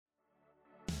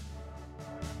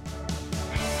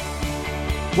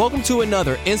Welcome to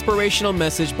another inspirational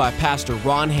message by Pastor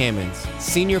Ron Hammonds,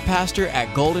 Senior Pastor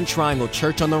at Golden Triangle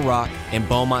Church on the Rock in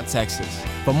Beaumont, Texas.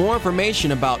 For more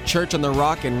information about Church on the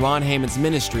Rock and Ron Hammonds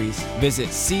Ministries, visit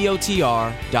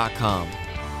cotr.com.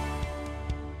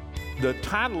 The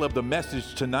title of the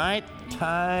message tonight,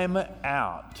 Time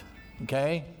Out.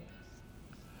 Okay?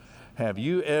 Have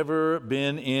you ever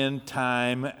been in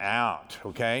time out?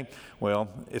 Okay? Well,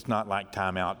 it's not like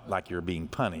time out like you're being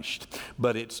punished,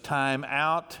 but it's time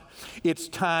out. It's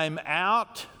time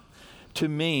out to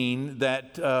mean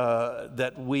that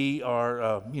that we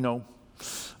are,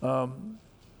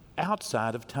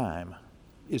 outside of time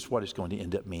is what it's going to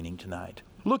end up meaning tonight.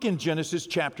 Look in Genesis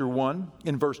chapter 1,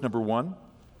 in verse number 1.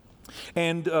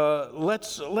 And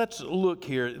let's look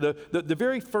here. The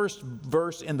very first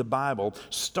verse in the Bible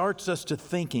starts us to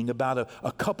thinking about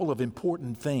a couple of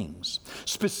important things,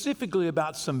 specifically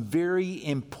about some very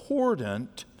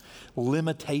important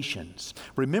limitations.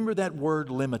 Remember that word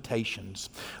limitations.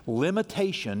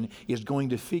 Limitation is going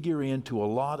to figure into a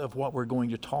lot of what we're going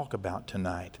to talk about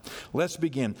tonight. Let's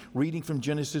begin reading from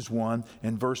Genesis 1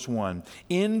 and verse 1.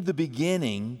 In the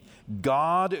beginning,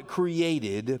 God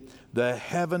created the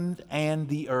heaven and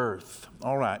the earth.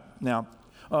 All right. Now,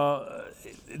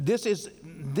 this is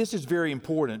very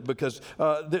important because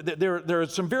there are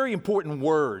some very important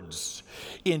words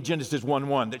in Genesis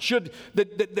 1:1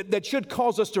 that should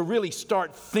cause us to really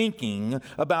start thinking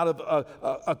about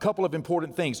a couple of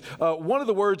important things. One of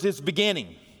the words is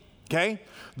beginning. Okay,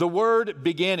 the word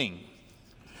beginning.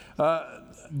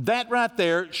 That right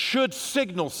there should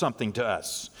signal something to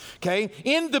us. Okay,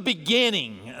 in the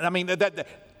beginning. I mean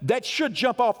that should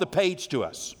jump off the page to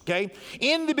us, okay?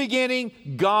 In the beginning,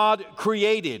 God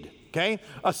created, okay?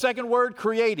 A second word,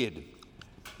 created.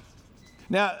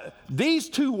 Now, these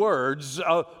two words,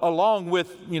 along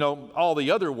with, all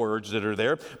the other words that are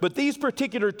there, but these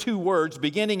particular two words,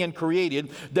 beginning and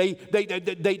created,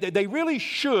 they really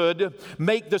should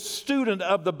make the student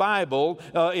of the Bible,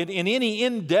 in any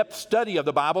in-depth study of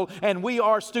the Bible, and we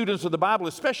are students of the Bible,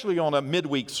 especially on a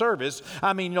midweek service.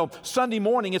 I mean, Sunday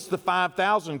morning, it's the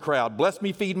 5,000 crowd. Bless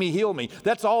me, feed me, heal me.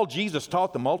 That's all Jesus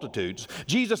taught the multitudes.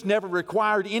 Jesus never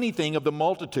required anything of the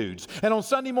multitudes. And on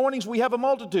Sunday mornings, we have a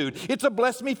multitude. It's a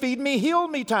bless me, feed me, heal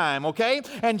me time, okay?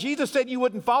 And Jesus said you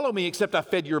wouldn't follow me except I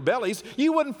fed your bellies.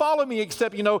 You wouldn't follow me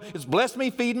except, it's bless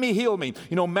me, feed me, heal me.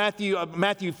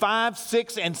 Matthew 5,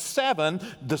 6, and 7,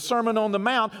 the Sermon on the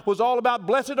Mount was all about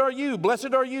blessed are you,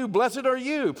 blessed are you, blessed are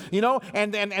you,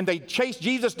 and they chased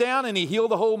Jesus down and he healed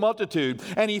the whole multitude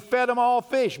and he fed them all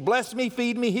fish. Bless me,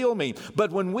 feed me, heal me.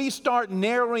 But when we start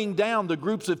narrowing down the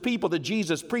groups of people that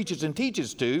Jesus preaches and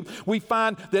teaches to, we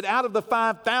find that out of the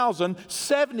 5,000,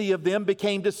 70 of them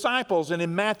became disciples. And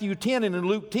in Matthew 10 and in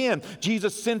Luke 10,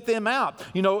 Jesus sent them out,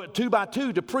 2 by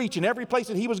 2 to preach in every place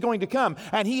that he was going to come.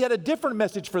 And he had a different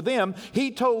message for them.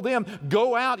 He told them,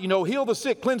 go out, heal the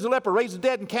sick, cleanse the leper, raise the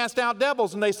dead, and cast out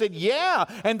devils. And they said, yeah.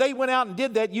 And they went out and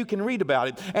did that. You can read about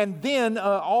it. And then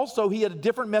also he had a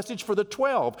different message for the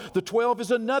 12. The 12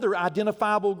 is another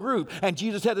identifiable group. And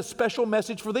Jesus had a special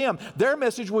message for them. Their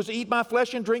message was eat my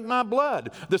flesh and drink my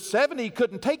blood. The 70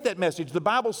 couldn't take that message. The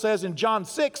Bible says in John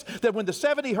 6 that when the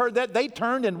 70 heard that, they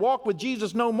turned and walked with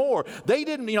Jesus no more. They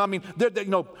didn't,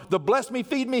 the bless me,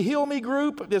 feed me, heal me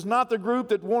group is not the group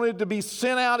that wanted to be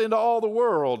sent out into all the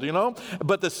world,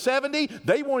 But the 70,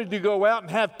 they wanted to go out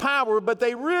and have power, but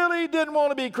they really didn't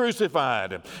want to be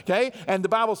crucified, okay? And the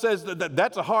Bible says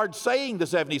that's a hard saying, the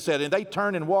 70 said, and they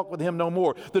turned and walked with him no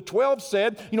more. The 12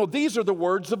 said, these are the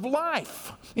words of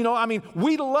life.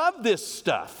 We love this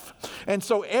stuff. And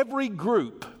so every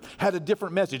group had a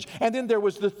different message. And then there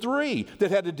was the 3 that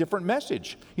had a different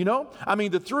message.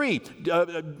 The 3,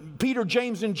 Peter,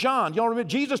 James, and John. Y'all remember,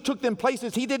 Jesus took them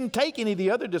places he didn't take any of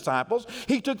the other disciples.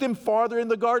 He took them farther in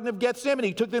the Garden of Gethsemane.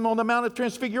 He took them on the Mount of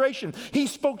Transfiguration. He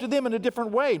spoke to them in a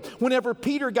different way. Whenever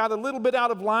Peter got a little bit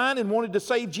out of line and wanted to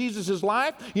save Jesus'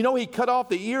 life, he cut off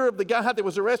the ear of the guy that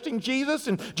was arresting Jesus,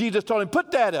 and Jesus told him,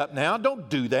 put that up now. Don't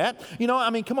do that.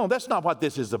 Come on, that's not what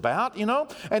this is about,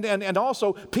 And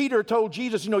also, Peter told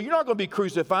Jesus, you're not going to be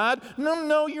crucified.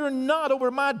 No, you're not.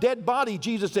 Over my dead body,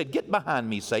 Jesus said, get behind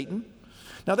me, Satan.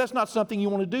 Now, that's not something you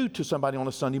want to do to somebody on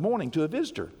a Sunday morning, to a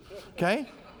visitor, okay?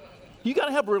 You got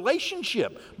to have a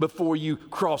relationship before you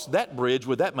cross that bridge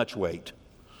with that much weight.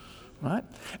 Right?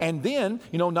 And then,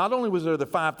 not only was there the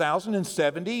 5,000 and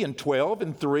 70 and 12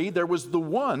 and 3, there was the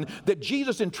one that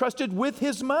Jesus entrusted with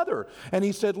his mother. And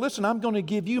he said, listen, I'm going to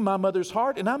give you my mother's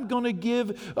heart, and I'm going to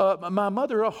give my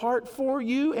mother a heart for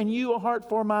you and you a heart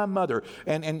for my mother.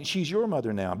 And she's your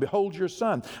mother now. Behold your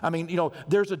son.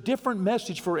 There's a different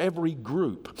message for every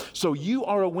group. So you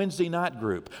are a Wednesday night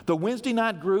group. The Wednesday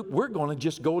night group, we're going to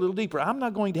just go a little deeper. I'm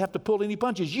not going to have to pull any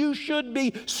punches. You should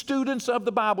be students of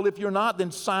the Bible. If you're not,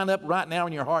 then sign up right now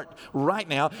in your heart, right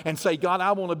now, and say, God,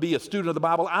 I want to be a student of the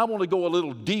Bible. I want to go a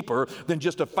little deeper than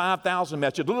just a 5,000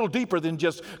 message, a little deeper than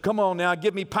just, come on now,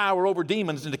 give me power over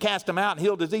demons and to cast them out and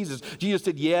heal diseases. Jesus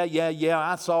said, yeah,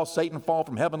 I saw Satan fall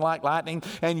from heaven like lightning.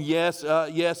 And yes,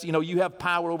 you have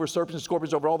power over serpents and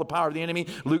scorpions, over all the power of the enemy.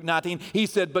 Luke 19, he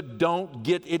said, but don't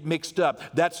get it mixed up.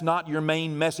 That's not your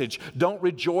main message. Don't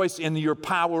rejoice in your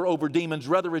power over demons.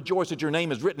 Rather rejoice that your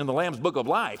name is written in the Lamb's book of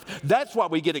life. That's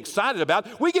what we get excited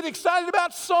about. We get excited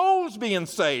about souls being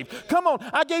saved. Come on,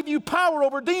 I gave you power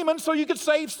over demons so you could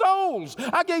save souls.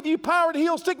 I gave you power to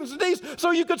heal sickness and disease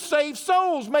so you could save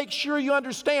souls. Make sure you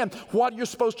understand what you're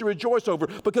supposed to rejoice over,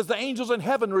 because the angels in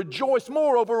heaven rejoice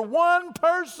more over one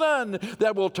person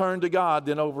that will turn to God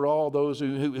than over all those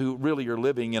who really are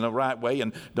living in a right way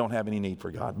and don't have any need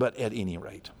for God. But at any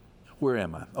rate, where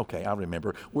am I? Okay, I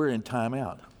remember. We're in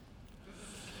timeout.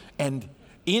 And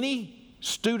any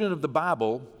student of the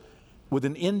Bible with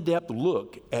an in-depth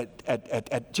look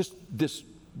at just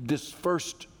this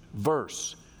first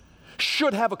verse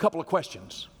should have a couple of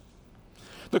questions.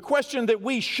 The question that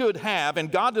we should have,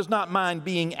 and God does not mind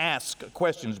being asked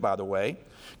questions, by the way,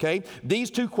 okay?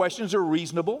 These two questions are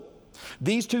reasonable.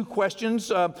 These two questions,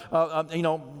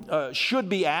 should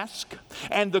be asked,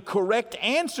 and the correct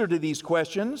answer to these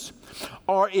questions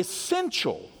are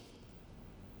essential.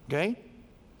 Okay?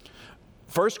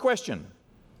 First question: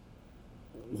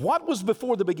 what was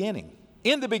before the beginning?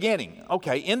 In the beginning.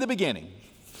 Okay, in the beginning.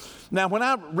 Now, when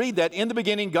I read that, in the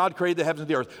beginning, God created the heavens and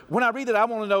the earth. When I read it, I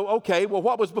want to know, okay, well,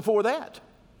 what was before that?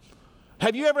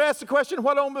 Have you ever asked the question,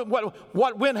 what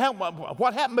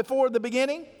happened before the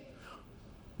beginning?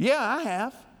 Yeah, I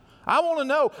have. I want to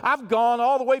know. I've gone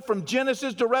all the way from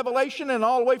Genesis to Revelation and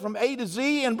all the way from A to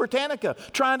Z in Britannica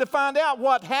trying to find out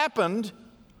what happened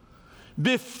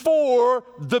before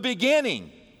the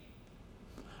beginning.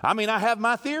 I mean, I have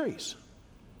my theories.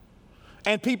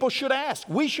 And people should ask.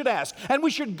 We should ask. And we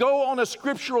should go on a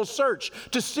scriptural search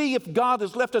to see if God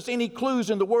has left us any clues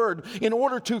in the Word in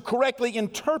order to correctly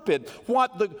interpret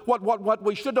what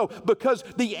we should know. Because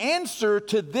the answer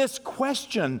to this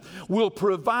question will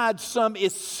provide some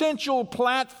essential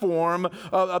platform,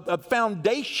 a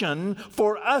foundation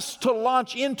for us to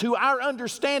launch into our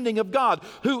understanding of God,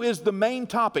 who is the main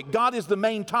topic. God is the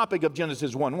main topic of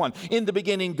Genesis 1:1. In the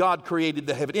beginning, God created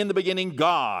the heaven. In the beginning,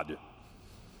 God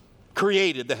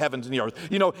created the heavens and the earth.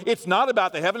 You know, it's not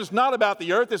about the heavens, it's not about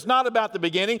the earth, it's not about the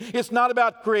beginning, it's not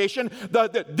about creation.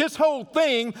 This whole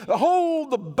thing,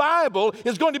 the Bible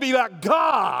is going to be about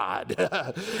God.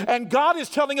 And God is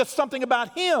telling us something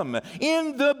about Him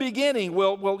in the beginning.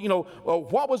 Well,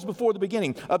 what was before the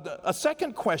beginning? A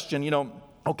second question,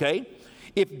 okay,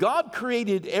 if God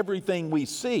created everything we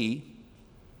see,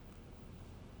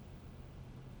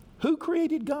 who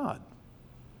created God?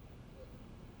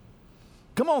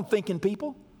 Come on, thinking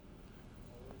people.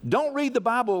 Don't read the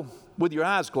Bible with your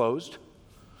eyes closed.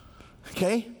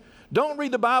 Okay? Don't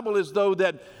read the Bible as though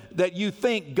that you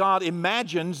think God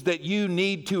imagines that you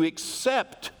need to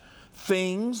accept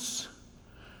things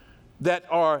that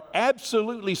are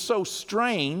absolutely so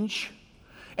strange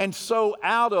and so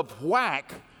out of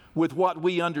whack with what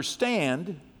we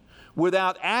understand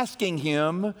without asking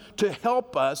Him to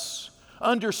help us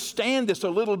understand this a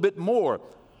little bit more.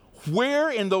 Where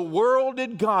in the world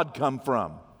did God come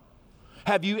from?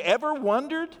 Have you ever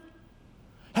wondered?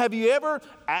 Have you ever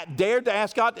dared to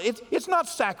ask God? It's not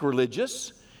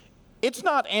sacrilegious. It's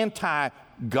not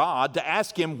anti-God to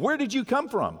ask Him, where did you come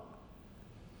from?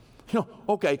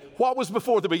 Okay, what was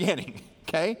before the beginning?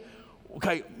 Okay,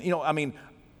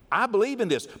 I believe in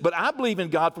this, but I believe in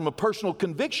God from a personal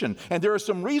conviction. And there are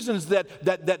some reasons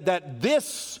that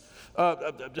this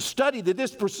study, that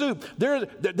this pursuit,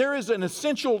 there is an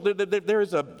essential, there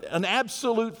is an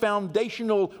absolute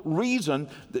foundational reason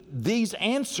that these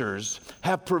answers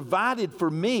have provided for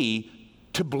me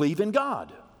to believe in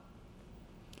God.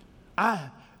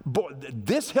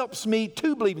 This helps me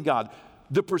to believe in God.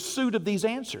 The pursuit of these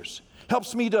answers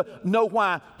helps me to know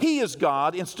why He is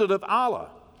God instead of Allah,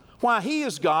 why He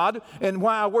is God and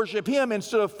why I worship Him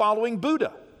instead of following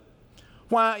Buddha.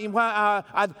 Why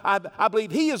I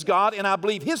believe He is God and I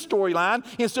believe His storyline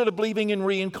instead of believing in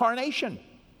reincarnation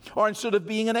or instead of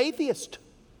being an atheist.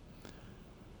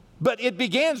 But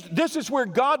this is where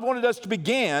God wanted us to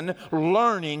begin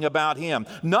learning about Him.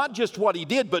 Not just what He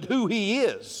did, but who He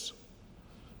is.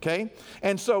 Okay?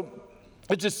 And so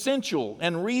it's essential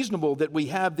and reasonable that we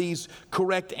have these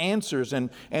correct answers and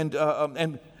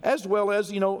as well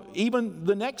as, even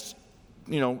the next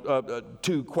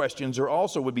two questions are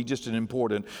also would be just as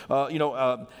important.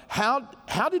 How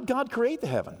did God create the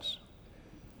heavens?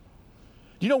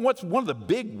 You know what's one of the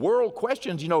big world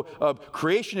questions?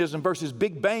 Creationism versus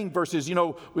Big Bang versus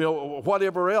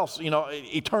whatever else.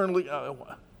 Eternally.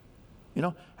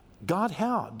 God,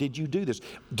 how did you do this?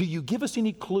 Do you give us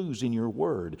any clues in your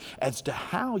word as to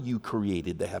how you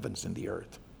created the heavens and the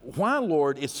earth? Why,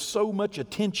 Lord, is so much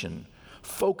attention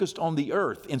focused on the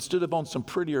earth instead of on some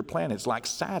prettier planets like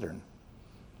Saturn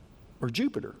or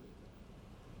Jupiter?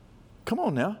 Come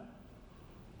on now.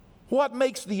 What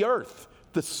makes the earth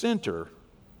the center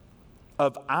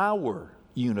of our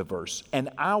universe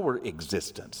and our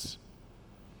existence?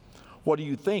 What do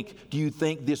you think? Do you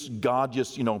think this God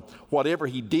just, whatever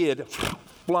he did,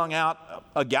 flung out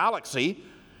a galaxy,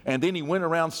 and then he went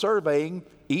around surveying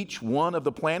each one of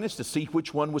the planets to see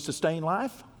which one would sustain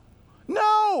life?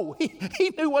 No! He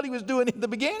knew what he was doing in the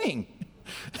beginning.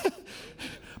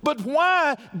 But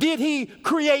why did he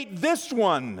create this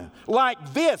one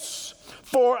like this?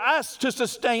 For us to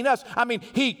sustain us. I mean,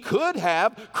 he could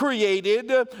have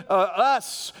created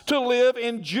us to live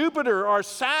in Jupiter or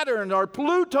Saturn or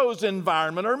Pluto's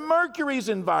environment or Mercury's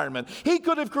environment. He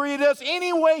could have created us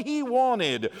any way he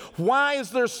wanted. Why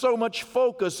is there so much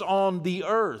focus on the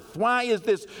earth? Why is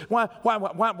this? Why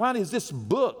is this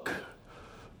book,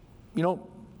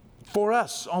 for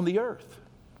us on the earth?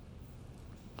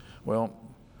 Well,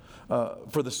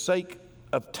 for the sake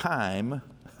of time,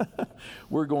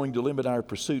 we're going to limit our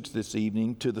pursuits this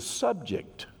evening to the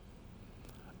subject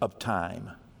of time.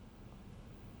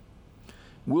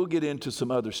 We'll get into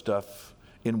some other stuff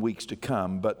in weeks to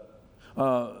come, but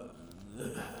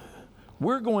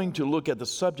we're going to look at the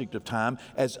subject of time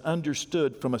as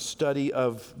understood from a study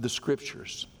of the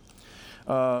Scriptures.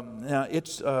 Now,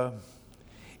 it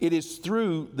is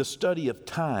through the study of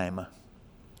time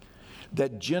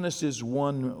that Genesis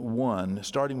 1:1,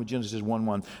 starting with Genesis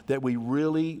 1:1, that we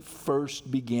really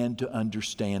first begin to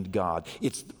understand God.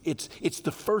 It's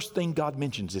the first thing God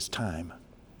mentions is time.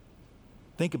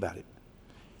 Think about it.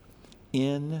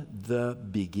 In the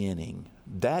beginning.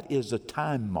 That is a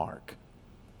time mark.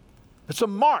 It's a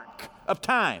mark of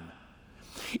time.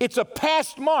 It's a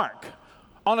past mark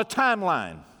on a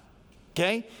timeline.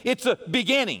 Okay? It's a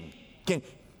beginning.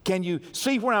 Can you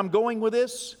see where I'm going with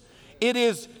this? It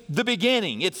is the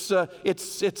beginning. It's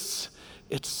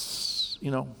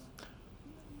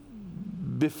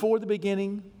before the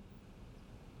beginning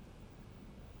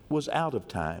was out of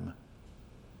time.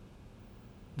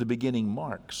 The beginning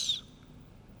marks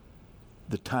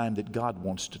the time that God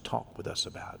wants to talk with us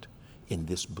about in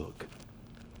this book.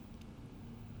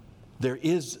 There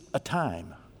is a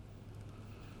time.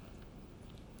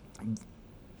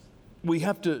 We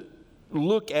have to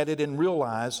look at it and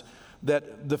realize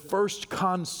that the first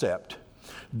concept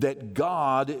that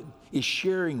God is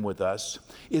sharing with us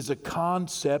is a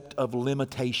concept of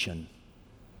limitation.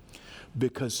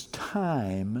 Because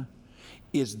time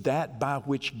is that by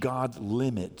which God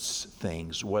limits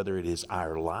things, whether it is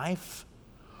our life,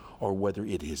 or whether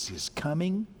it is His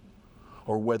coming,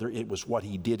 or whether it was what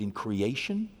He did in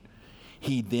creation.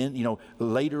 He then,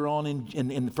 later on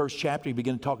in the first chapter, he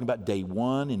began talking about day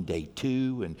 1 and day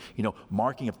 2 and,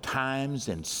 marking of times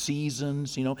and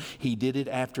seasons. He did it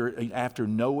after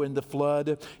Noah and the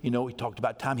flood. He talked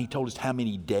about time. He told us how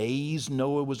many days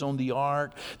Noah was on the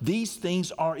ark. These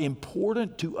things are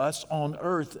important to us on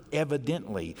earth,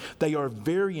 evidently. They are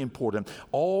very important.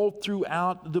 All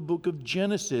throughout the book of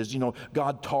Genesis,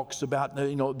 God talks about,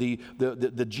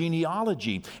 the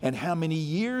genealogy and how many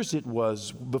years it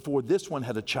was before this one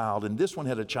had a child, and this one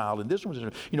had a child, and this one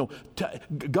had a,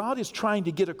 God is trying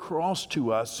to get across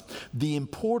to us the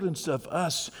importance of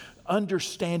us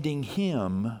understanding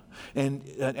Him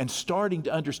and starting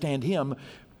to understand Him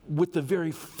with the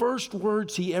very first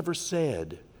words He ever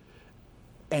said.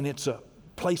 And it's a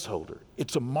placeholder.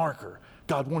 It's a marker.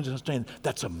 God wants us to understand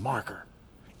that's a marker.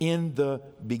 In the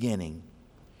beginning.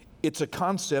 It's a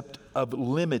concept of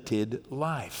limited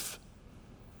life.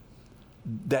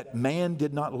 That man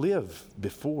did not live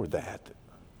before that.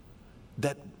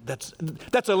 That's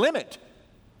a limit.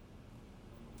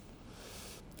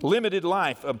 Limited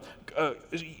life.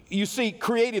 You see,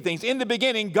 created things. In the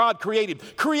beginning, God created.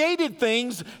 Created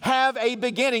things have a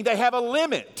beginning. They have a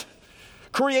limit.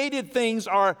 Created things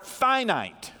are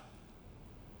finite.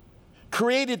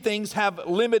 Created things have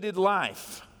limited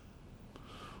life.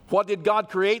 What did God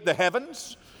create? The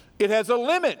heavens. It has a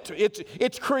limit.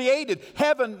 It's created.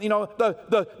 Heaven,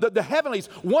 the heavenlies.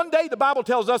 One day, the Bible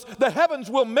tells us, the heavens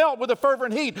will melt with a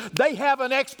fervent heat. They have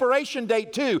an expiration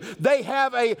date too. They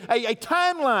have a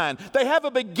timeline. They have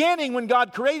a beginning when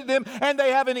God created them, and they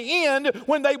have an end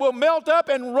when they will melt up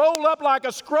and roll up like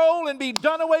a scroll and be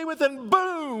done away with, and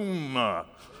boom,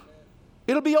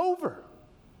 it'll be over.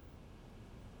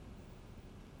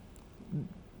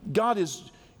 God is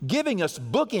giving us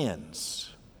bookends.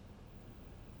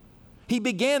 He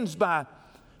begins by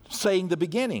saying the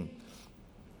beginning.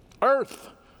 Earth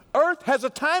has a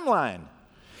timeline.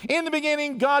 In the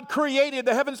beginning, God created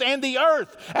the heavens and the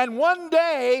earth. And one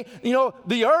day,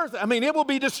 the earth, it will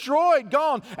be destroyed,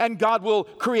 gone. And God will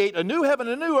create a new heaven,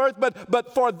 a new earth.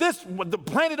 But for this, the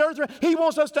planet Earth, He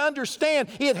wants us to understand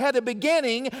it had a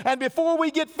beginning. And before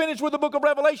we get finished with the book of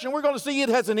Revelation, we're going to see it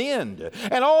has an end.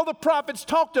 And all the prophets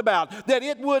talked about that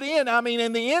it would end.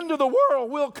 And the end of the world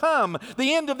will come.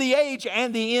 The end of the age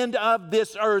and the end of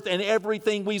this earth. And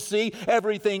everything we see,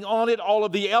 everything on it, all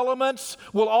of the elements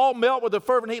will all melt with a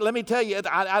fervent heat. Let me tell you,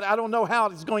 I don't know how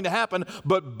it's going to happen,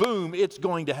 but boom, it's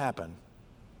going to happen.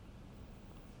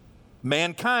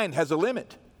 Mankind has a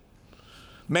limit.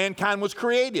 Mankind was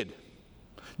created.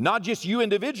 Not just you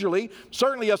individually,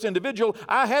 certainly us individual.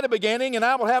 I had a beginning and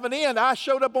I will have an end. I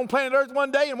showed up on planet Earth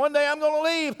one day and one day I'm going to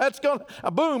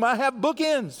leave. Boom, I have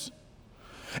bookends.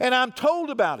 And I'm told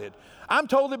about it. I'm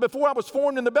told that before I was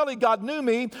formed in the belly, God knew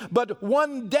me, but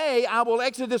one day I will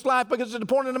exit this life because it's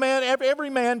appointed to man, every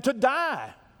man to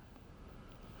die.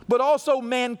 But also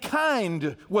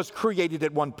mankind was created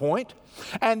at one point,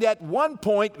 and at one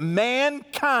point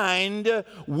mankind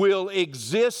will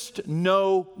exist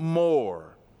no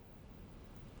more.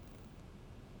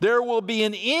 There will be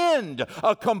an end,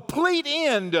 a complete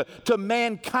end to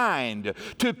mankind,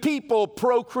 to people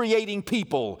procreating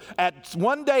people. At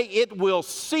one day it will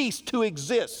cease to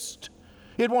exist.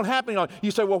 It won't happen. You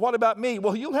say, well, what about me?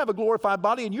 Well, you'll have a glorified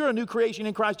body and you're a new creation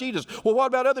in Christ Jesus. Well, what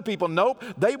about other people? Nope.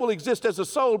 They will exist as a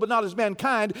soul, but not as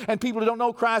mankind. And people who don't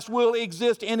know Christ will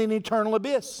exist in an eternal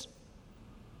abyss.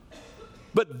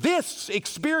 But this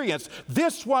experience,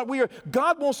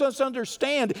 God wants us to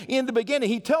understand in the beginning.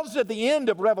 He tells us at the end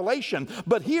of Revelation,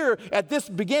 but here at this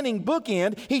beginning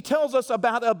bookend, He tells us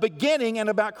about a beginning and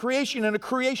about creation, and a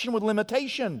creation with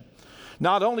limitation.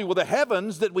 Not only will the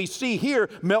heavens that we see here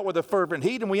melt with a fervent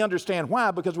heat, and we understand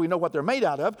why, because we know what they're made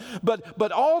out of,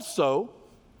 but also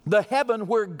the heaven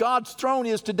where God's throne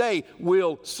is today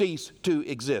will cease to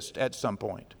exist at some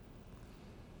point.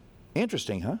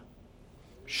 Interesting, huh?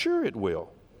 Sure it will.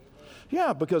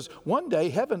 Yeah, because one day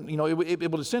heaven,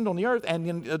 it will descend on the earth, and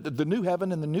then the new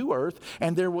heaven and the new earth,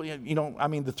 and there will,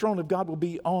 the throne of God will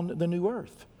be on the new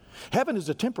earth. Heaven is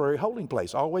a temporary holding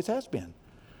place, always has been.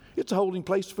 It's a holding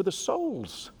place for the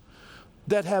souls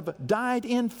that have died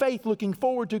in faith, looking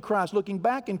forward to Christ, looking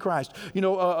back in Christ.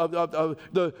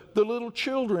 The little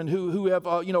children who have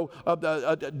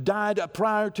died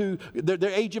prior to their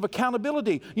age of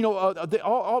accountability.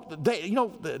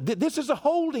 This is a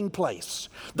holding place.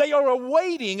 They are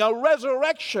awaiting a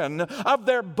resurrection of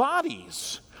their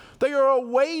bodies. They are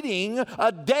awaiting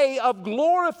a day of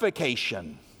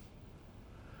glorification.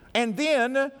 And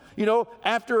then,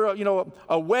 after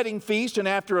a wedding feast, and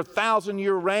after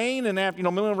 1,000-year reign, and after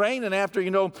millennial reign, and after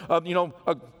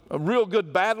a real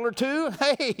good battle or two,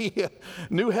 hey,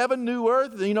 new heaven, new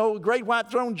earth, great white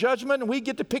throne judgment, and we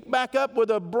get to pick back up with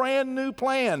a brand new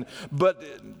plan. But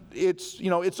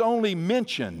it's only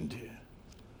mentioned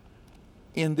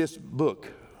in this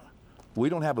book. We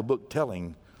don't have a book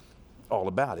telling all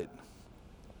about it.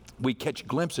 We catch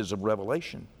glimpses of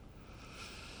Revelation.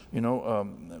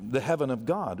 The heaven of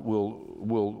God will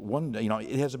one day,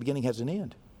 it has a beginning, has an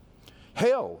end.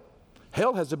 Hell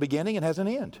has a beginning and has an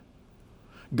end.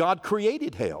 God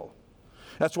created hell.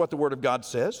 That's what the Word of God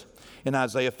says in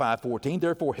Isaiah 5:14.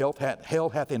 Therefore hell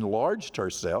hath enlarged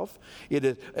herself.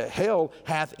 Hell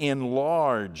hath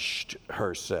enlarged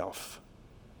herself.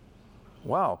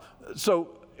 Wow.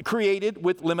 So created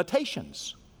with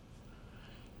limitations.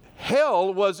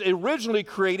 Hell was originally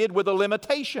created with a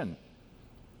limitation.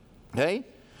 Okay?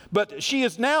 But she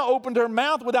has now opened her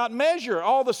mouth without measure.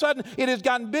 All of a sudden, it has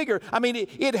gotten bigger.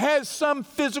 It has some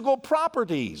physical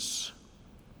properties.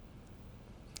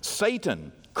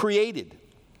 Satan created,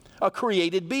 a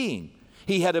created being.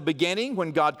 He had a beginning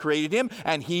when God created him,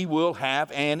 and he will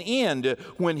have an end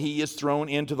when he is thrown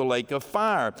into the lake of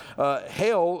fire.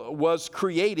 Hell was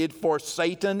created for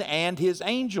Satan and his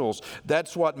angels.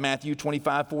 That's what Matthew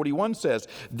 25:41 says.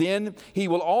 Then he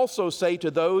will also say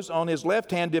to those on his left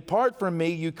hand, depart from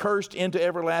me, you cursed, into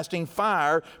everlasting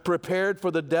fire, prepared for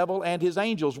the devil and his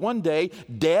angels. One day,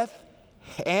 death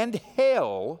and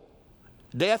hell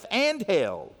death and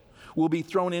hell will be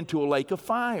thrown into a lake of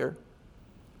fire,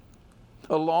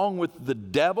 along with the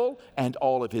devil and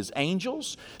all of his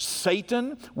angels.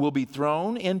 Satan will be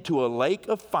thrown into a lake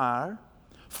of fire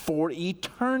for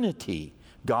eternity.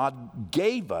 God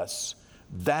gave us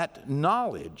that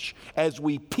knowledge as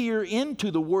we peer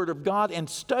into the Word of God and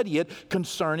study it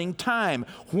concerning time.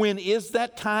 When is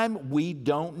that time? We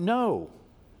don't know.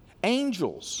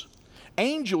 Angels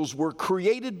were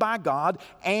created by God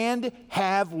and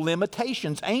have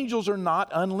limitations. Angels are not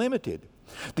unlimited.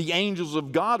 The angels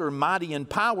of God are mighty in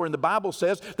power, and the Bible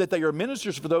says that they are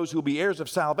ministers for those who will be heirs of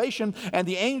salvation. And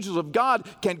the angels of God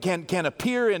can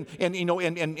appear in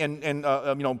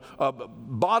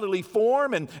bodily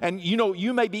form, and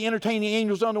you may be entertaining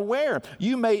angels unaware.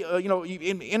 You may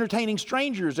entertaining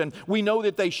strangers, and we know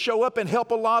that they show up and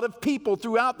help a lot of people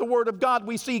throughout the Word of God.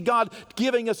 We see God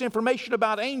giving us information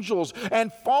about angels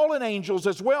and fallen angels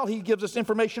as well. He gives us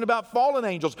information about fallen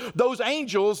angels, those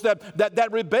angels that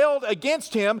rebelled against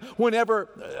him whenever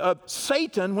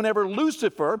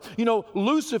Lucifer,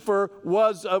 Lucifer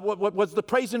was the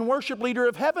praise and worship leader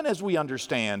of heaven, as we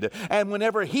understand. And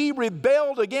whenever he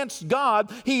rebelled against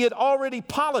God, he had already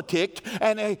politicked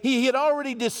and he had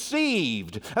already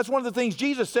deceived. That's one of the things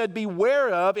Jesus said,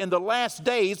 beware of in the last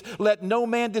days, let no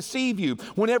man deceive you.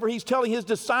 Whenever he's telling his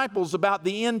disciples about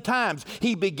the end times,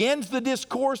 he begins the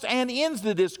discourse and ends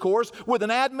the discourse with an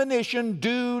admonition,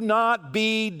 do not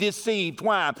be deceived.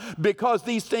 Why? Because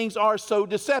these things are so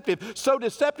deceptive. So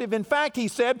deceptive, in fact, he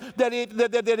said that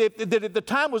if the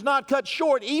time was not cut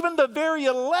short, even the very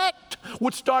elect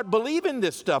would start believing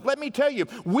this stuff. Let me tell you,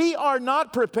 we are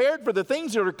not prepared for the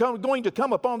things that are going to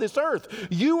come upon this earth.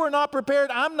 You are not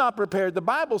prepared. I'm not prepared. The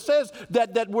Bible says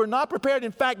that we're not prepared.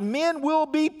 In fact, men will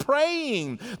be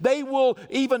praying. They will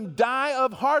even die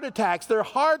of heart attacks. Their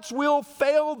hearts will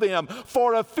fail them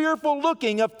for a fearful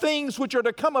looking of things which are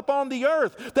to come upon the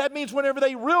earth. That means whenever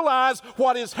they realize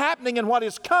what is happening and what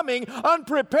is coming,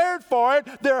 unprepared for it,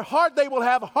 they will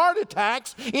have heart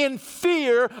attacks in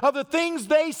fear of the things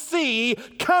they see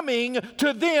coming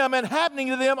to them and happening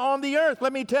to them on the earth.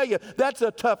 Let me tell you, that's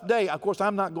a tough day. Of course,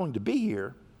 I'm not going to be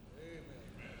here,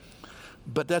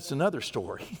 but that's another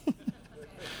story.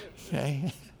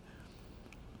 Okay?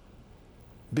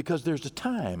 Because there's a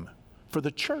time for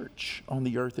the church on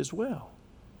the earth as well.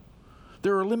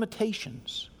 There are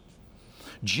limitations.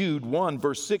 Jude 1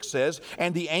 verse 6 says,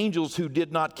 and the angels who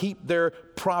did not keep their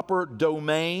proper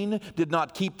domain, did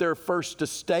not keep their first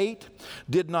estate,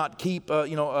 did not keep,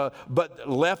 but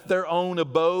left their own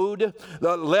abode,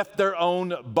 left their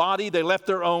own body, they left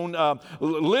their own,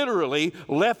 literally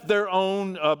left their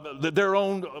own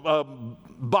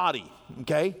body,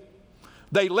 okay?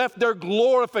 They left their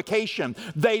glorification.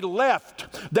 They left.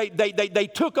 They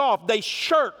took off. They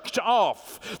shirked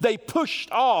off. They pushed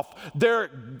off their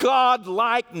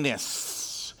God-likeness.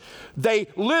 They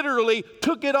literally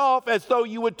took it off as though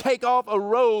you would take off a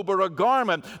robe or a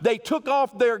garment. They took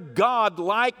off their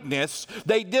God-likeness.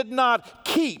 They did not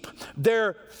keep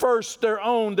their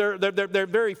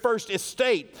very first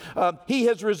estate. He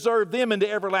has reserved them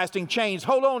into everlasting chains.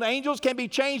 Hold on, angels can be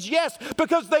changed? Yes,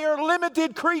 because they are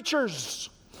limited creatures.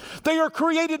 They are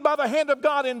created by the hand of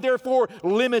God and therefore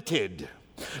limited.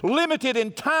 Limited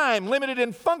in time, limited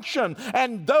in function,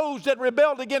 and those that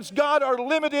rebelled against God are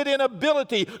limited in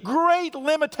ability. Great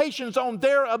limitations on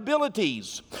their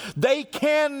abilities. They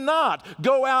cannot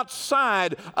go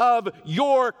outside of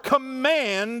your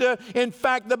command. In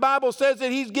fact, the Bible says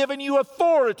that He's given you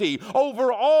authority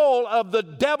over all of the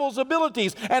devil's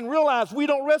abilities. And realize we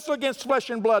don't wrestle against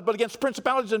flesh and blood, but against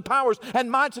principalities and powers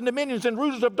and mights and dominions and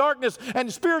rulers of darkness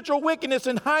and spiritual wickedness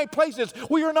in high places.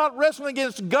 We are not wrestling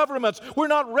against governments.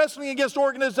 We're not wrestling against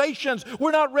organizations.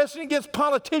 We're not wrestling against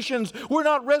politicians. We're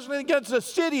not wrestling against the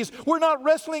cities. We're not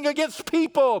wrestling against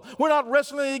people. We're not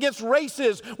wrestling against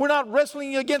races. We're not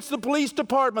wrestling against the police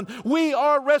department. We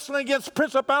are wrestling against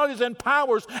principalities and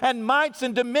powers and mights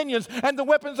and dominions, and the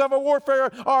weapons of our warfare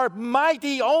are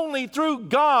mighty only through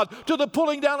God to the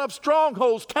pulling down of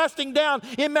strongholds, casting down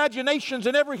imaginations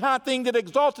and every high thing that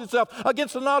exalts itself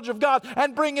against the knowledge of God,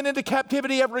 and bringing into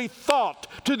captivity every thought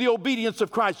to the obedience of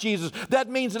Christ Jesus. That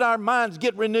means that our minds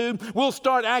get renewed. We'll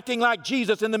start acting like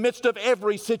Jesus in the midst of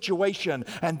every situation.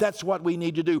 And that's what we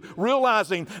need to do.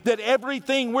 Realizing that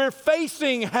everything we're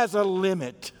facing has a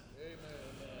limit. Amen.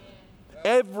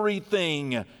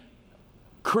 Everything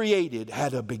created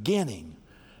had a beginning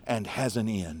and has an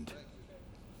end.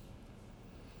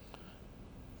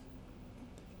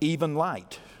 Even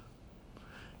light.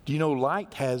 Do you know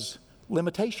light has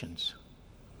limitations?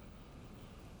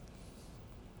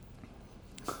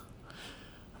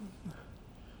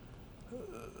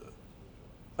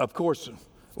 of course,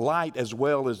 light as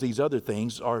well as these other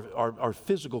things are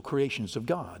physical creations of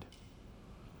God.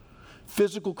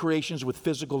 Physical creations with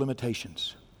physical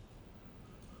limitations.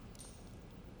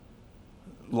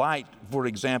 Light, for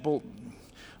example,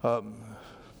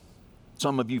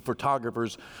 some of you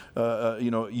photographers,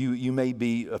 you may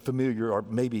be familiar, or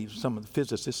maybe some of the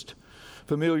physicists,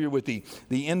 familiar with the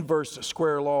inverse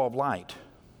square law of light.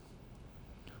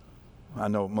 I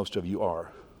know most of you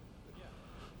are.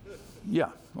 Yeah,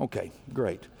 okay,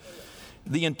 great.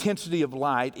 The intensity of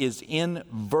light is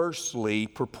inversely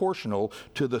proportional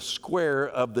to the square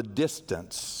of the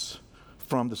distance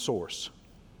from the source.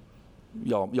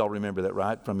 Y'all remember that,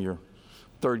 right, from your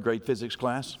third grade physics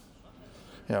class?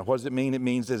 Yeah, what does it mean? It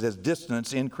means that as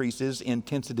distance increases,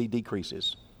 intensity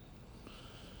decreases.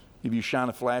 If you shine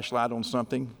a flashlight on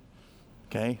something,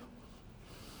 okay,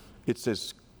 it's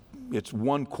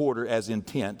 1/4 as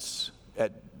intense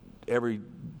at every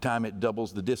time it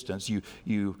doubles the distance.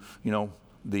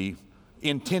 The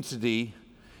intensity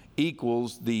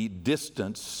equals the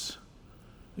distance,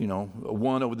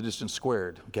 1 over the distance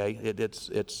squared. Okay, it's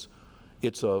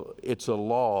a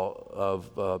law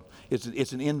of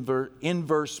it's an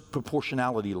inverse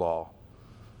proportionality law.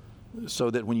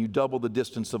 So that when you double the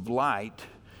distance of light,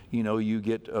 you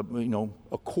get a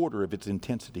 1/4 of its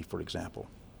intensity, for example.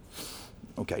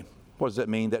 Okay, what does that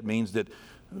mean? That means that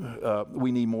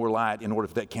we need more light in order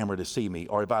for that camera to see me.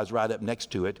 Or if I was right up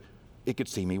next to it, it could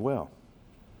see me well.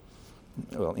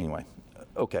 Well, anyway,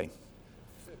 okay.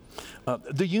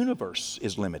 The universe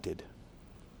is limited.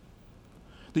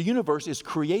 The universe is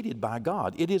created by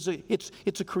God. It's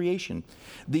a creation.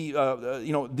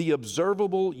 The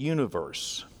observable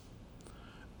universe.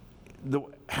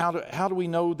 How do we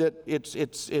know that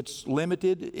it's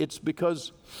limited? It's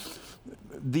because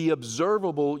the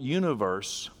observable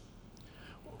universe,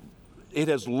 it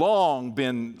has long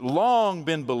been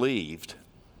believed,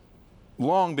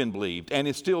 and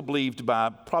is still believed by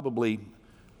probably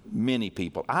many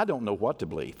people. I don't know what to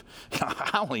believe.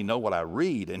 I only know what I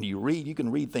read, and you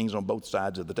can read things on both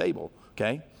sides of the table,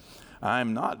 okay?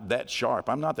 I'm not that sharp.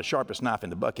 I'm not the sharpest knife in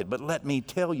the bucket, but let me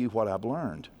tell you what I've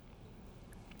learned,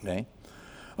 okay?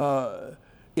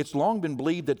 It's long been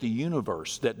believed that the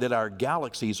universe, that our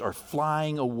galaxies are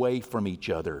flying away from each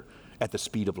other at the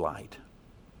speed of light,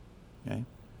 okay?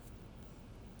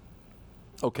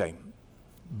 Okay,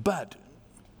 but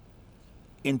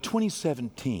in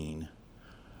 2017,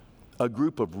 a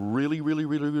group of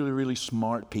really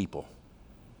smart people.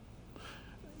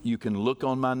 You can look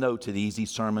on my notes at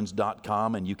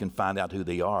easysermons.com and you can find out who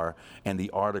they are and the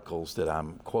articles that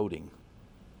I'm quoting.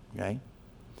 Okay?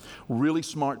 Really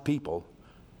smart people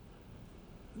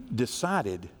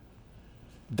decided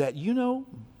that,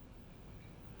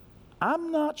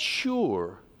 I'm not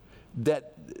sure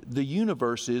that the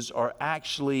universes are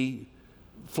actually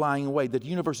flying away, that the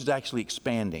universe is actually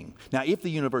expanding. Now, if the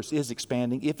universe is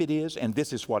expanding, if it is, and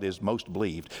this is what is most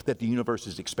believed, that the universe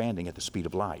is expanding at the speed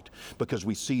of light, because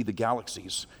we see the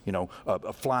galaxies,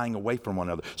 flying away from one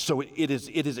another. So it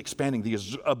is expanding. The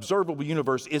observable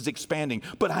universe is expanding.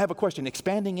 But I have a question: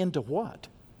 expanding into what?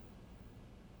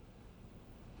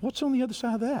 What's on the other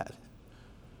side of that?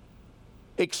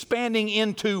 Expanding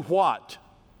into what?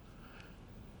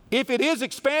 If it is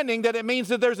expanding, then it means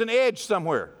that there's an edge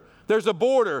somewhere. There's a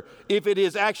border. If it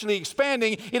is actually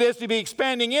expanding, it has to be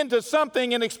expanding into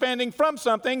something and expanding from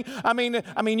something. I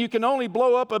mean, you can only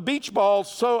blow up a beach ball,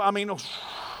 so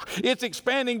it's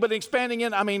expanding, but expanding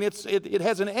in, it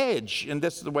has an edge, and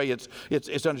this is the way it's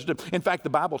understood. In fact, the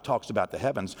Bible talks about the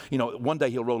heavens. One day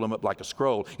He'll roll them up like a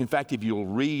scroll. In fact, if you'll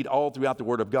read all throughout the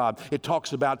Word of God, it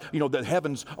talks about, the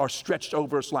heavens are stretched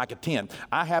over us like a tent.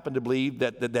 I happen to believe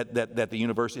that the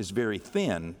universe is very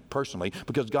thin, personally,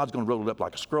 because God's going to roll it up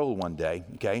like a scroll one day.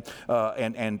 Okay,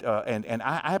 and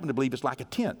I happen to believe it's like a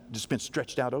tent, just been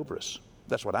stretched out over us.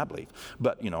 That's what I believe.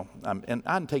 But, and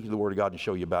I can take you to the Word of God and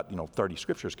show you about, 30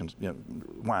 scriptures,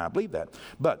 why I believe that.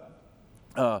 But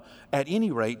at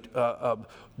any rate,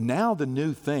 now the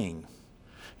new thing,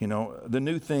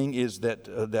 is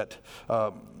that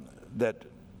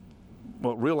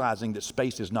realizing that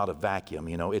space is not a vacuum,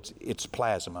 it's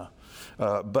plasma.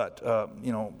 That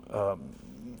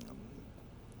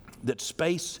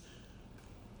space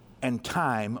and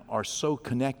time are so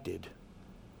connected,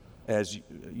 as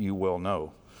you well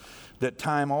know, that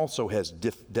time also has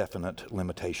definite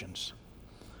limitations.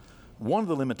 One of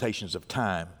the limitations of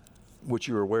time, which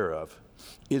you're aware of,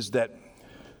 is that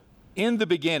in the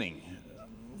beginning,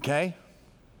 okay?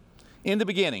 In the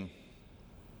beginning,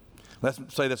 let's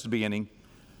say that's the beginning,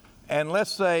 and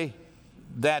let's say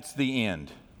that's the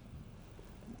end.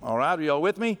 All right, are y'all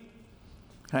with me?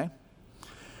 Okay.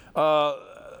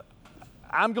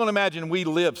 I'm going to imagine we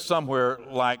live somewhere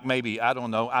like maybe, I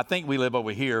don't know, I think we live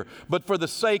over here. But for the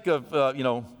sake of,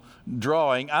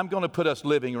 drawing, I'm going to put us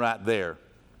living right there.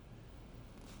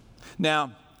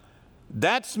 Now,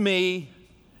 that's me.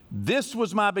 This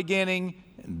was my beginning.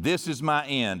 This is my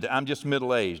end. I'm just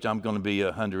middle-aged. I'm going to be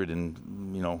 100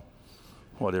 and,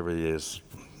 whatever it is,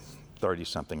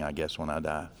 30-something, I guess, when I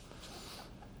die.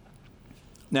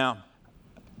 Now,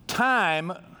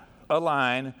 time, a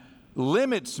line,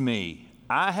 limits me.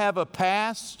 I have a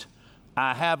past,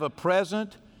 I have a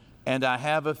present, and I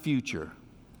have a future.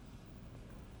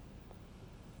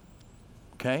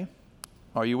 Okay?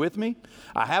 Are you with me?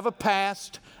 I have a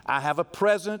past, I have a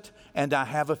present, and I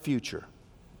have a future.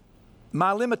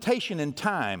 My limitation in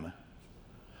time,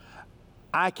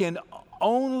 I can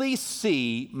only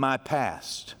see my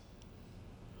past.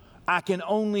 I can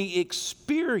only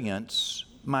experience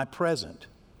my present.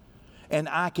 And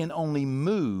I can only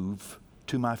move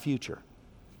to my future.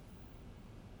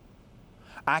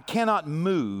 I cannot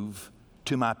move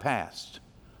to my past.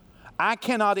 I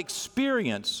cannot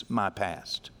experience my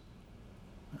past.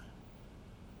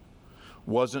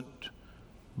 Wasn't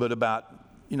but about,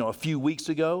 a few weeks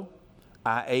ago,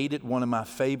 I ate at one of my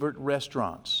favorite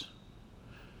restaurants.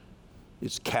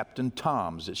 It's Captain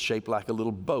Tom's. It's shaped like a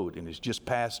little boat, and it's just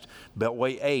past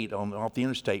Beltway 8 off the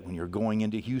interstate when you're going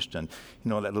into Houston.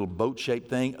 That little boat-shaped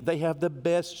thing. They have the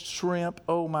best shrimp.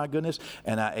 Oh, my goodness.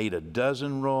 And I ate a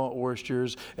dozen raw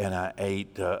oysters, and I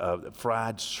ate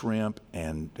fried shrimp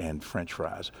and French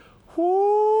fries.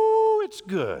 Whoo, it's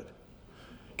good.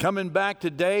 Coming back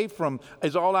today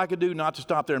is all I could do not to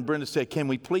stop there. And Brenda said, can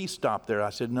we please stop there?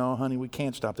 I said, no, honey, we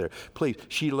can't stop there. Please.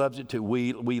 She loves it too.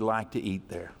 We like to eat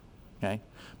there. Okay?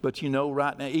 But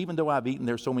right now, even though I've eaten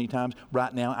there so many times,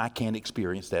 right now I can't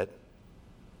experience that.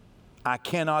 I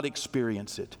cannot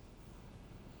experience it.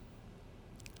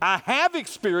 I have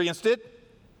experienced it.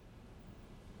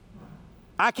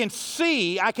 I can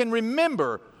see, I can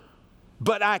remember,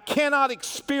 but I cannot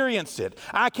experience it.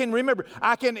 I can remember.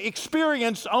 I can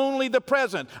experience only the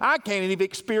present. I can't even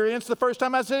experience the first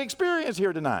time I said experience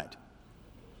here tonight.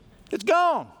 It's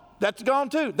gone. That's gone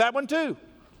too. That one too.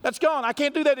 That's gone. I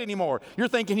can't do that anymore. You're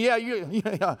thinking,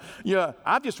 yeah,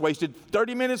 I've just wasted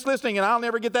 30 minutes listening and I'll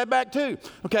never get that back too.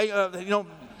 Okay,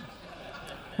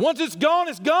 once it's gone,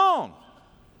 it's gone.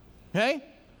 Okay?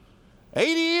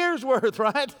 80 years worth,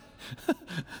 right?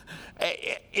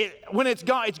 When it's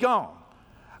gone, it's gone.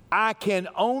 I can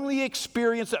only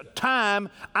experience time.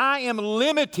 I am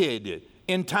limited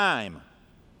in time.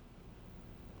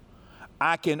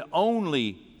 I can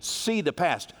only see the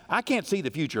past. I can't see the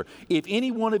future. If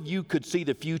any one of you could see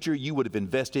the future, you would have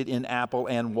invested in Apple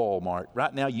and Walmart.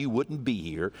 Right now, you wouldn't be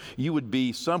here. You would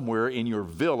be somewhere in your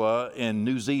villa in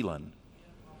New Zealand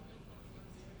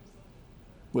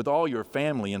with all your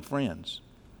family and friends.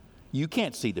 You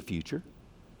can't see the future.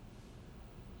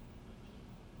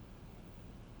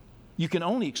 You can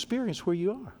only experience where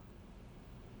you are.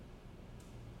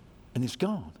 And it's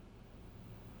gone.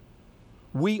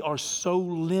 We are so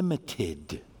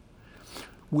limited.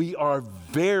 We are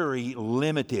very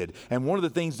limited. And one of the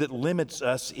things that limits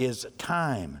us is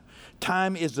time.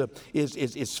 Time is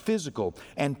physical,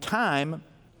 and time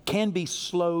can be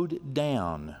slowed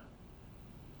down.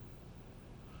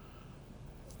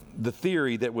 The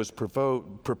theory that was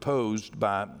proposed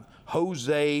by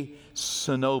Jose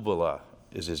Sinovola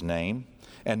is his name,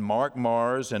 and Mark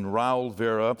Mars and Raul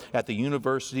Vera at the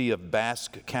University of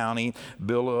Basque County,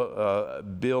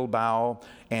 Bilbao,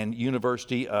 and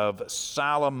University of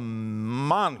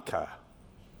Salamanca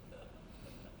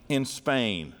in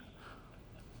Spain.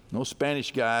 Those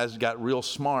Spanish guys got real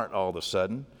smart all of a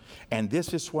sudden. And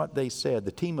this is what they said.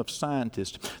 The team of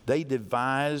scientists, they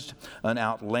devised an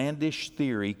outlandish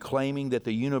theory claiming that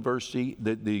the universe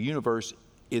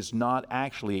is not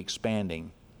actually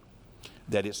expanding,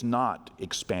 that it's not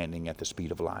expanding at the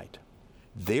speed of light.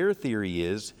 Their theory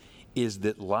is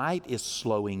that light is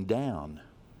slowing down.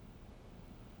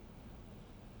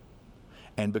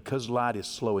 And because light is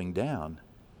slowing down,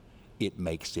 it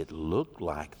makes it look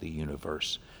like the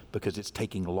universe because it's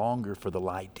taking longer for the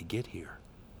light to get here.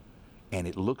 And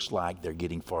it looks like they're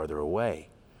getting farther away.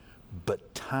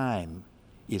 But time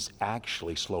is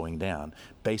actually slowing down,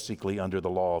 basically under the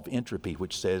law of entropy,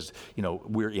 which says,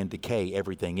 we're in decay,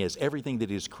 everything is. Everything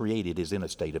that is created is in a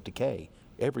state of decay.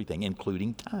 Everything,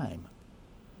 including time,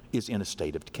 is in a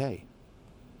state of decay.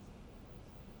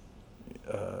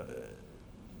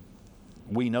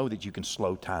 we know that you can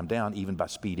slow time down even by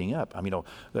speeding up. I mean,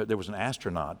 there was an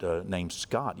astronaut named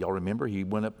Scott. Y'all remember? He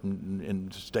went up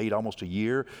and stayed almost a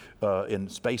year in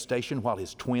space station while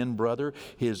his twin brother,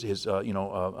 his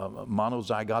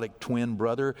monozygotic twin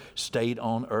brother, stayed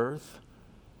on Earth.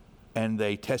 And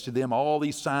they tested them. All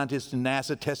these scientists in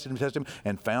NASA tested him,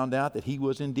 and found out that he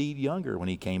was indeed younger when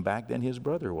he came back than his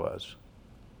brother was.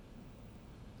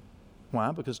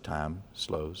 Why? Because time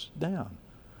slows down.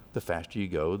 The faster you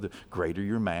go, the greater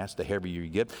your mass, the heavier you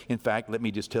get. In fact, let me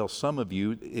just tell some of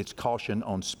you, it's caution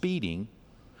on speeding.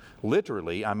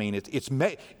 Literally, I mean, if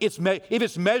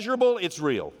it's measurable, it's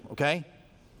real, okay?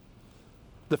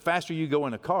 The faster you go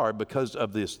in a car because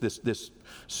of this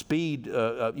speed,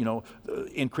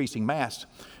 increasing mass,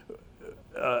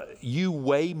 you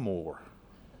weigh more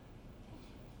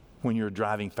when you're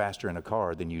driving faster in a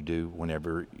car than you do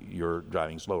whenever you're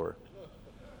driving slower.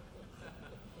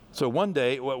 So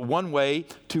one way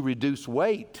to reduce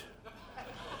weight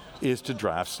is to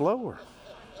drive slower.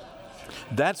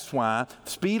 That's why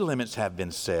speed limits have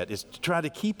been set, is to try to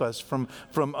keep us from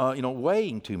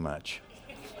weighing too much.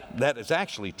 That is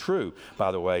actually true,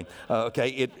 by the way. Okay,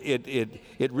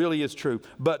 it really is true.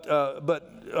 But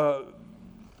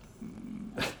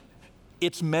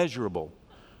it's measurable.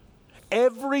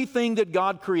 Everything that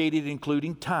God created,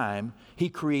 including time, He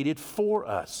created for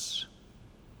us.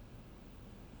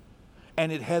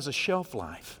 And it has a shelf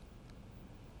life.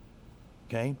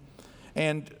 Okay?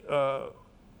 And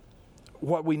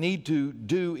what we need to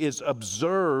do is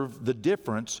observe the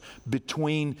difference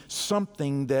between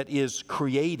something that is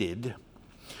created,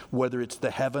 whether it's the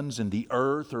heavens and the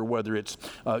earth, or whether it's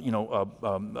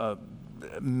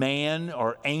man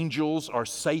or angels or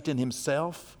Satan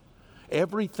himself.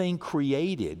 Everything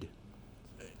created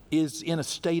is in a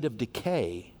state of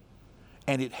decay,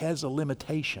 and it has a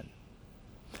limitation,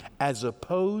 as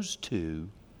opposed to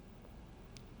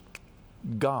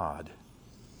God.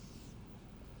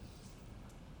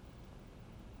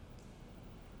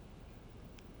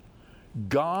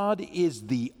 God is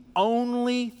the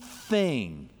only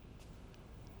thing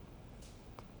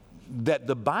that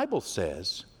the Bible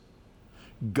says,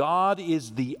 God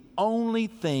is the only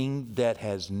thing that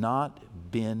has not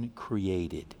been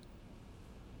created.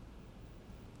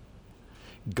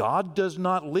 God does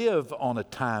not live on a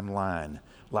timeline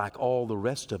like all the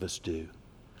rest of us do.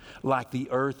 Like the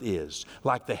earth is,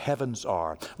 like the heavens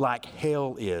are, like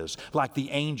hell is, like the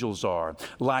angels are,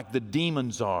 like the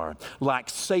demons are, like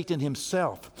Satan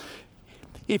himself.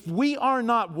 If we are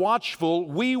not watchful,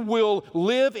 we will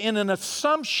live in an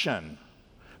assumption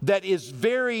that is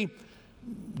very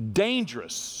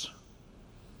dangerous.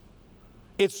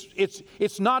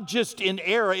 It's not just in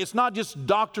error, it's not just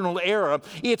doctrinal error,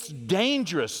 it's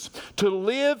dangerous to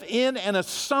live in an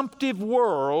assumptive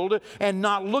world and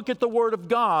not look at the Word of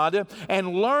God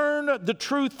and learn the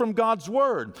truth from God's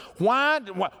Word. Why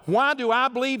do I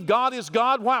believe God is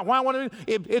God?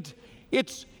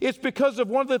 It's because of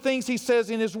one of the things He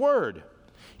says in His Word.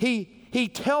 He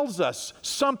tells us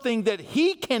something that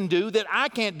He can do that I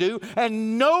can't do,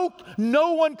 and no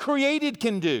one created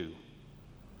can do.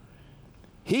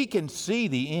 He can see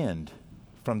the end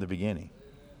from the beginning.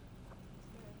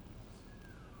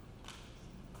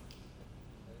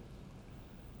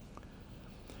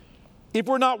 If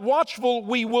we're not watchful,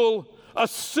 we will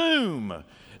assume,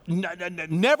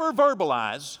 never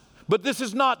verbalize, but this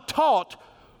is not taught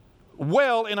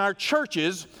well in our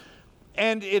churches.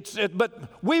 But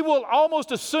we will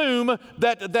almost assume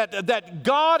that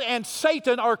God and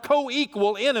Satan are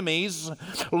co-equal enemies,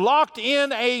 locked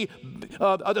in a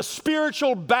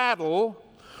spiritual battle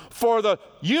for the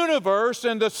universe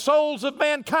and the souls of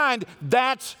mankind.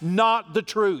 That's not the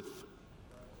truth.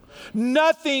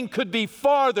 Nothing could be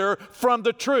farther from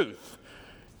the truth.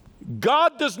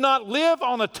 God does not live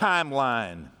on a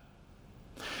timeline.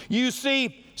 You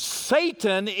see,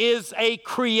 Satan is a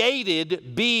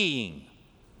created being.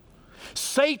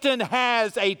 Satan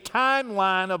has a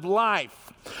timeline of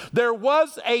life. There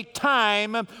was a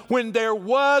time when there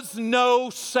was no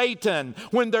Satan,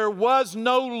 when there was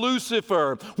no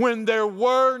Lucifer, when there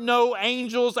were no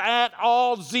angels at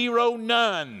all, zero,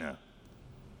 none.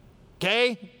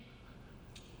 Okay?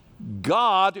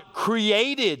 God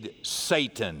created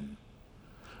Satan,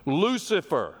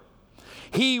 Lucifer.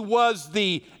 He was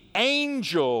the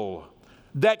angel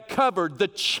that covered, the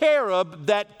cherub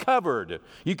that covered.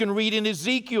 You can read in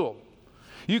Ezekiel.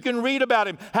 You can read about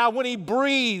him, how when he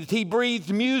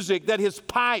breathed music, that his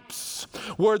pipes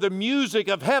were the music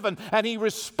of heaven, and he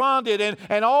responded,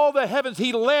 and all the heavens,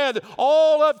 he led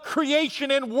all of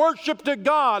creation in worship to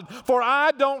God. For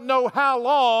I don't know how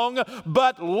long,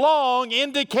 but long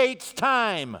indicates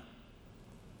time.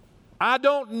 I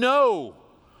don't know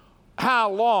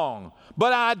how long,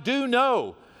 but I do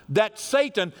know that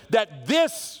Satan, that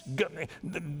this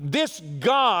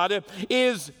God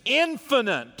is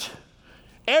infinite.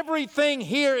 Everything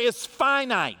here is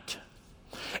finite.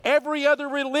 Every other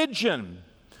religion.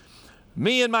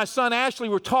 Me and my son Ashley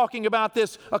were talking about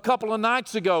this a couple of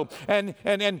nights ago, and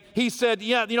he said,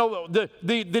 yeah, you know,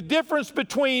 the difference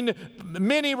between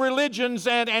many religions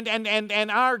and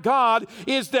our God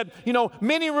is that, you know,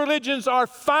 many religions are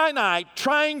finite,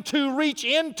 trying to reach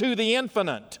into the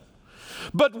infinite.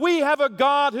 But we have a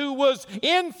God who was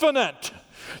infinite,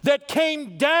 that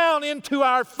came down into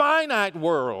our finite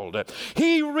world.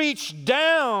 He reached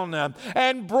down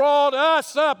and brought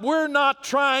us up. We're not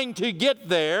trying to get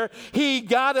there. He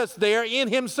got us there in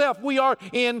Himself. We are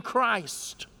in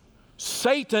Christ.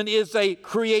 Satan is a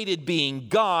created being.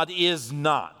 God is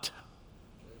not.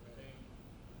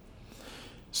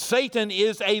 Satan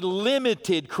is a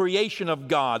limited creation of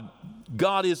God.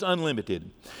 God is unlimited.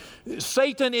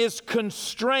 Satan is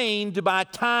constrained by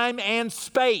time and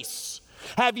space.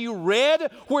 Have you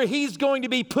read where he's going to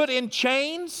be put in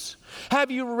chains?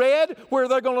 Have you read where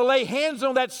they're going to lay hands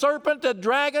on that serpent, the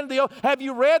dragon? Have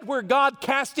you read where God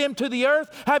cast him to the earth?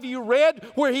 Have you read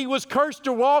where he was cursed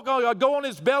to walk, go on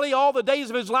his belly all the days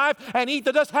of his life and eat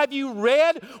the dust? Have you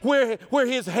read where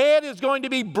his head is going to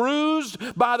be bruised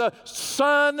by the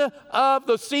son of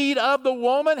the seed of the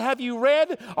woman? Have you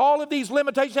read all of these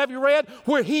limitations? Have you read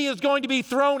where he is going to be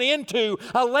thrown into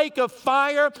a lake of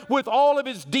fire with all of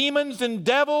his demons and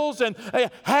devils? And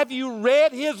have you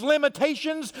read his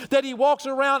limitations, that he walks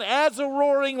around as a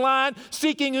roaring lion,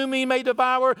 seeking whom he may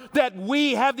devour, that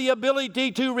we have the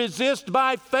ability to resist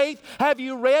by faith? Have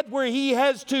you read where he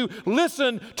has to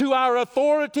listen to our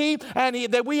authority and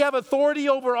that we have authority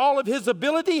over all of his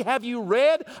ability? Have you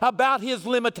read about his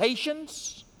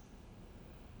limitations,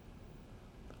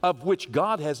 of which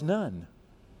God has none?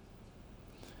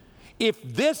 If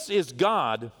this is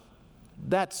God,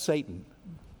 that's Satan.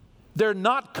 They're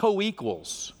not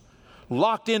co-equals,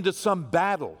 locked into some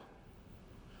battle.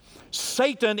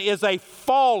 Satan is a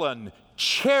fallen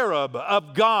cherub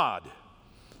of God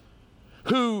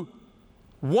who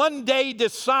one day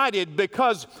decided,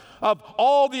 because of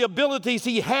all the abilities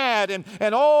he had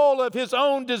and all of his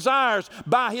own desires,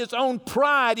 by his own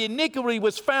pride, iniquity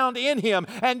was found in him.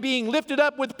 And being lifted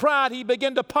up with pride, he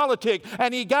began to politic.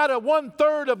 And he got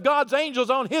 1/3 of God's angels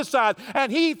on his side.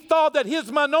 And he thought that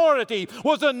his minority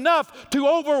was enough to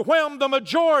overwhelm the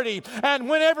majority. And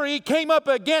whenever he came up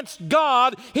against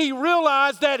God, he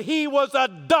realized that he was a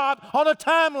dot on a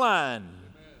timeline.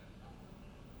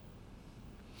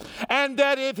 And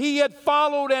that if he had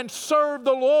followed and served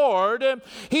the Lord,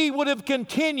 he would have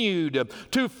continued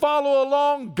to follow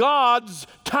along God's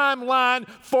timeline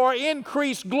for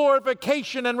increased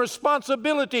glorification and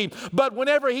responsibility. But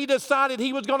whenever he decided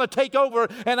he was going to take over,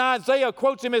 and Isaiah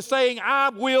quotes him as saying, "I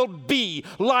will be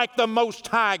like the Most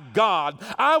High God.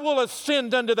 I will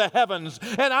ascend unto the heavens,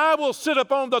 and I will sit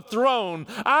upon the throne.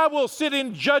 I will sit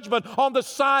in judgment on the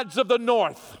sides of the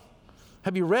north."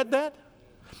 Have you read that?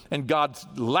 And God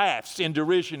laughs in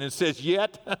derision and says,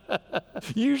 "Yet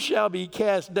you shall be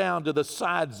cast down to the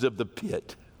sides of the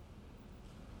pit."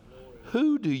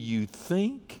 Who do you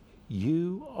think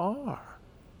you are?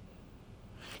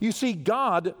 You see,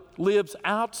 God lives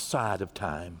outside of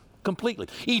time completely.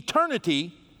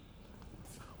 Eternity,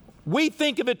 we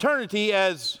think of eternity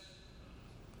as,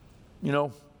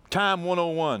 time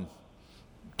 101,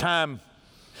 time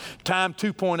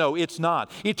 2.0. It's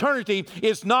not. Eternity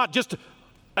is not just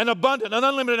an abundant, an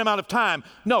unlimited amount of time.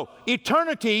 No,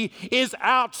 eternity is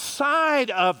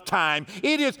outside of time.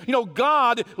 It is,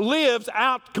 God lives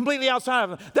completely outside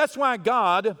of it. That's why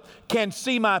God can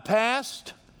see my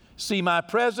past, see my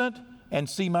present, and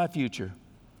see my future.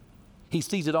 He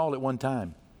sees it all at one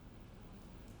time.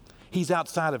 He's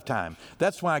outside of time.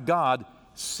 That's why God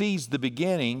sees the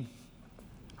beginning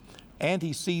and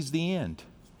He sees the end.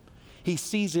 He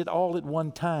sees it all at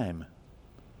one time.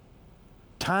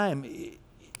 Time,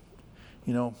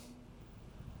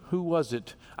 who was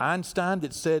it? Einstein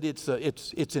that said it's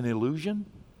an illusion?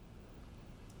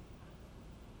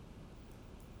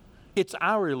 It's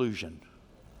our illusion.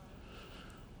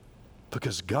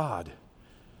 Because God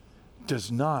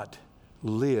does not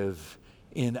live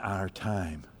in our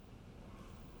time.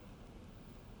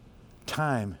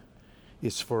 Time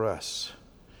is for us.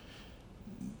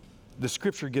 The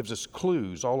Scripture gives us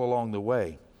clues all along the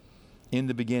way. In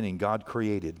the beginning, God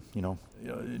created,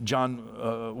 John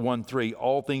 1:3,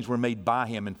 all things were made by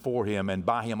Him and for Him, and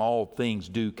by Him all things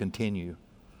do continue.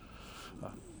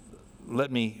 Let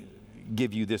me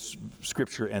give you this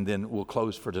Scripture, and then we'll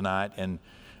close for tonight, and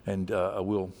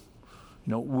we'll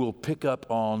we'll pick up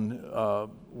on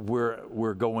where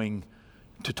we're going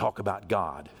to talk about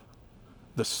God,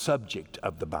 the subject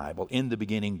of the Bible. In the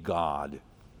beginning, God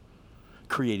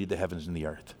created the heavens and the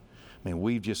earth. I mean,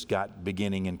 we've just got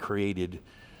beginning and created.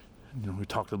 We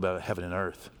talked about heaven and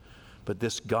earth. But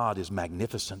this God is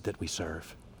magnificent that we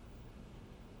serve.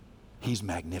 He's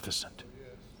magnificent.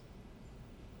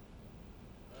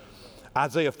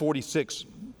 Isaiah 46,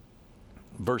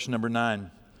 verse number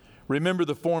 9. Remember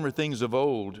the former things of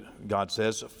old, God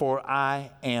says, for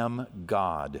I am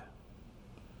God,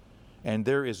 and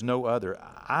there is no other.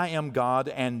 I am God,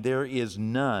 and there is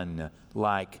none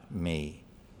like me.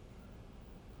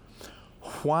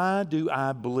 Why do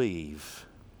I believe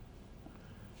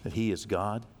that He is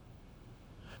God?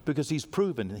 Because He's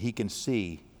proven that He can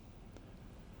see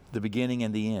the beginning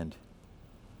and the end.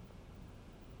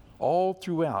 All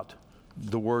throughout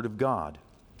the Word of God,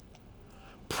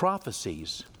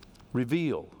 prophecies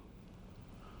reveal.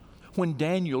 When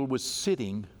Daniel was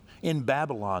sitting in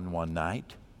Babylon one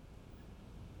night,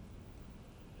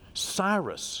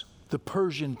 Cyrus, the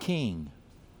Persian king,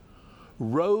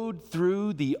 rode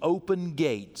through the open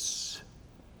gates,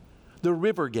 the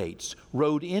river gates,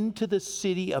 rode into the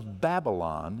city of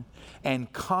Babylon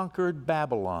and conquered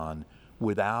Babylon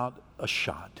without a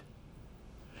shot.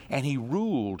 And he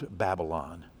ruled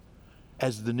Babylon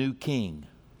as the new king.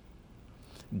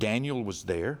 Daniel was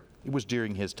there. It was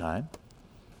during his time.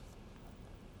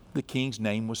 The king's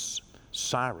name was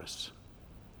Cyrus.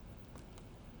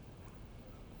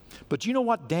 But you know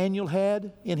what Daniel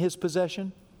had in his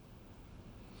possession?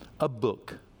 A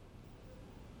book.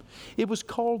 It was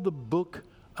called the Book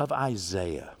of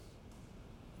Isaiah,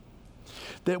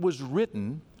 that was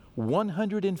written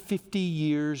 150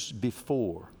 years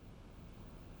before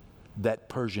that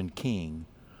Persian king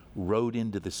rode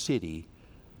into the city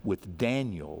with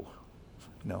Daniel,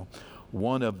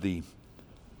 one of the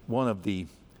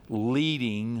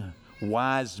leading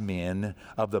wise men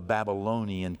of the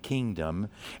Babylonian kingdom,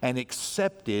 and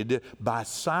accepted by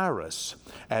Cyrus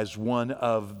as one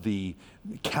of the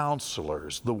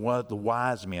counselors, the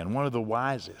wise men, one of the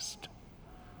wisest.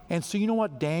 And so you know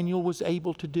what Daniel was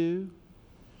able to do?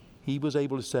 He was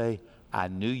able to say, I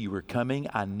knew you were coming.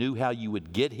 I knew how you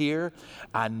would get here.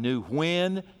 I knew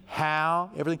when,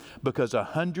 how, everything. Because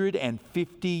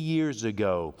 150 years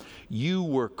ago, you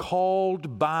were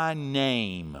called by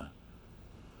name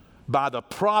by the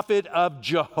prophet of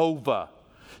Jehovah,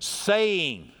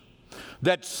 saying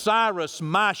that Cyrus,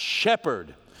 my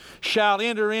shepherd, shall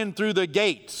enter in through the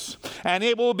gates, and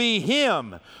it will be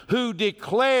him who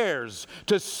declares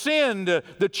to send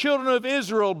the children of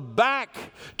Israel back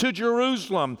to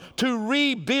Jerusalem to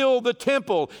rebuild the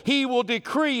temple. He will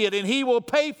decree it, and he will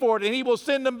pay for it, and he will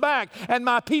send them back, and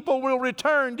my people will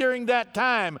return during that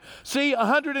time. See,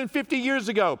 150 years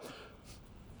ago,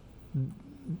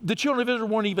 the children of Israel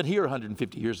weren't even here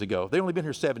 150 years ago. They'd only been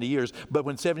here 70 years. But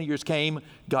when 70 years came,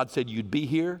 God said you'd be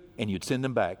here and you'd send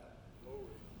them back.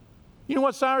 You know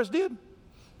what Cyrus did?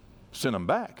 Sent them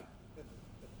back.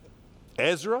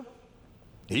 Ezra,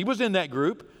 he was in that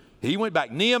group. He went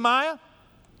back. Nehemiah,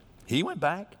 he went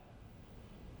back.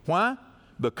 Why?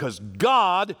 Because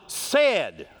God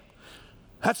said.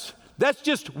 That's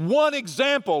just one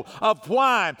example of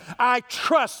why I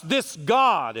trust this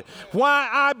God, why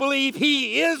I believe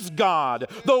He is God,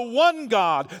 the one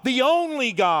God, the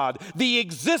only God, the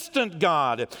existent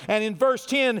God. And in verse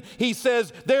 10, He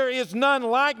says, there is none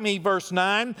like me, verse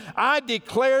 9. I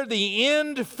declare the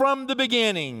end from the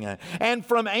beginning, and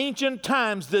from ancient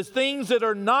times the things that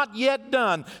are not yet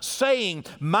done, saying,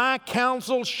 my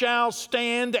counsel shall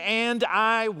stand, and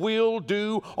I will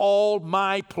do all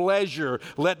my pleasure.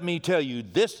 Let me tell you,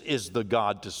 this is the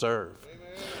God to serve.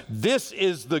 Amen. This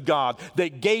is the God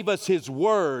that gave us His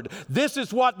Word. This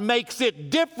is what makes it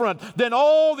different than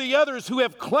all the others who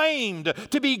have claimed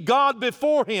to be God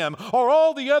before Him, or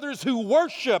all the others who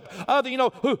worship,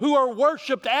 who are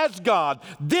worshiped as God.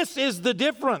 This is the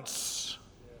difference.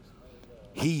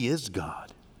 He is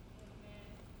God.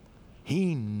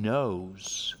 He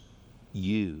knows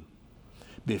you.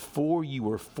 Before you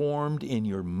were formed in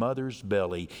your mother's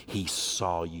belly, He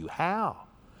saw you. How?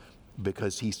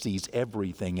 Because He sees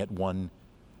everything at one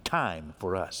time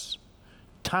for us.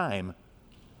 Time,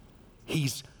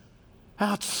 He's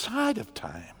outside of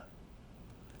time,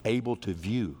 able to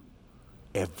view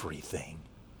everything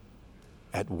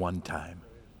at one time.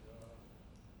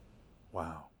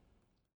 Wow.